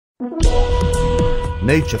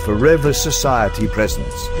Nature Forever Society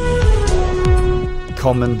presents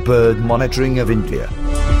Common Bird Monitoring of India.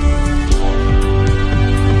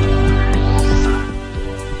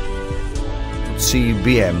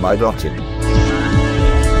 CBMI.in.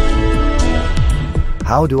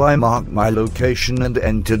 How do I mark my location and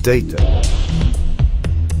enter data?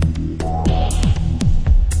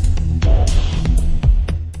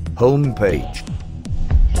 Home page.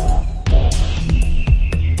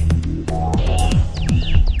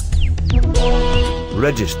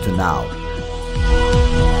 Register now.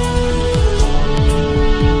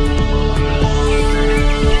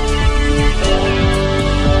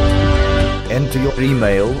 Enter your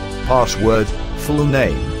email, password, full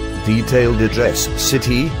name, detailed address,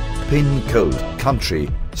 city, PIN code, country,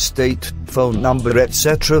 state, phone number,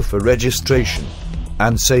 etc. for registration,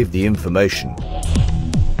 and save the information.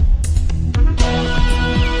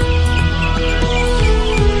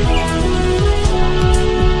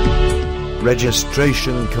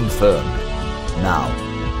 Registration confirmed. Now,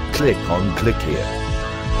 click here.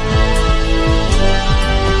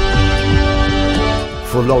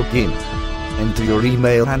 For login, enter your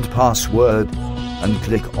email and password, and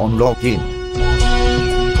click on login.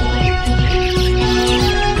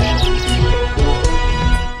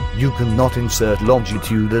 You cannot insert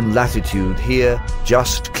longitude and latitude here,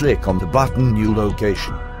 just click on the button New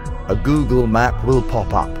Location. A Google map will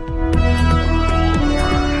pop up.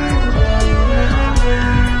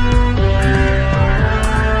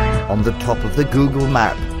 On the top of the Google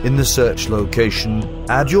map, in the search location,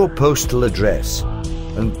 add your postal address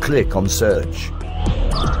and click on search.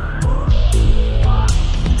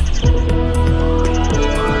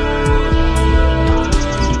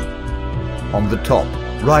 On the top,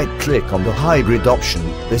 right-click on the hybrid option.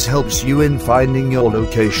 This helps you in finding your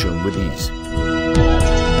location with ease.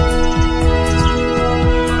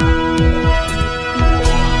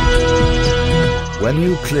 When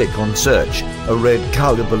you click on search, a red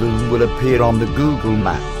color balloon will appear on the Google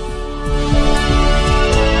map.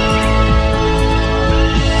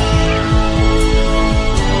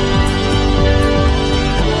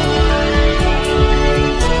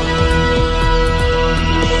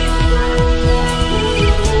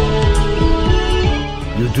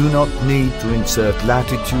 You do not need to insert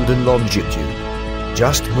latitude and longitude.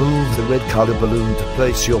 Just move the red color balloon to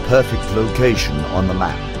place your perfect location on the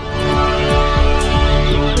map.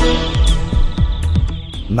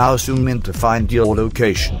 Now zoom in to find your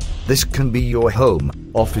location. This can be your home,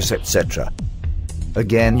 office, etc.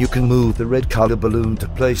 Again, you can move the red color balloon to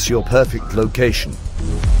place your perfect location.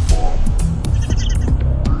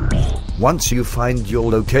 Once you find your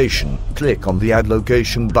location, click on the Add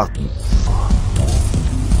Location button.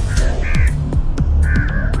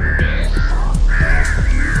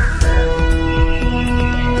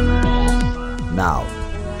 Now,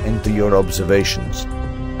 enter your observations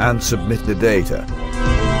and submit the data.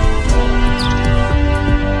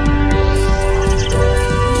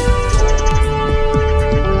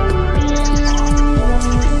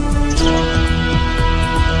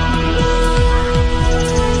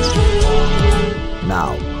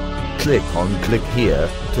 Now, click here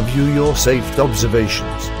to view your saved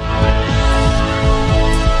observations.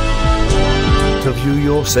 To view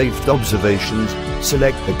your saved observations,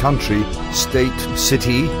 select the country, state,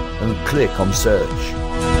 city, and click on search.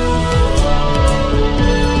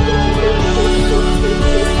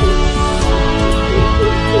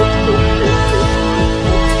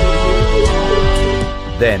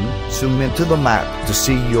 Then, zoom into the map to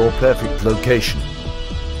see your perfect location.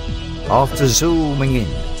 After zooming in,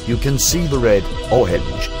 you can see the red,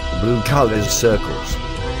 orange, blue colors circles.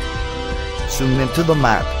 Zoom into the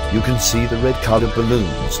map, you can see the red color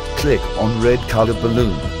balloons. Click on red color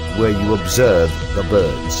balloon, where you observe the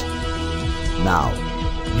birds. Now,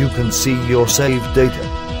 you can see your saved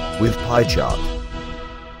data with pie chart.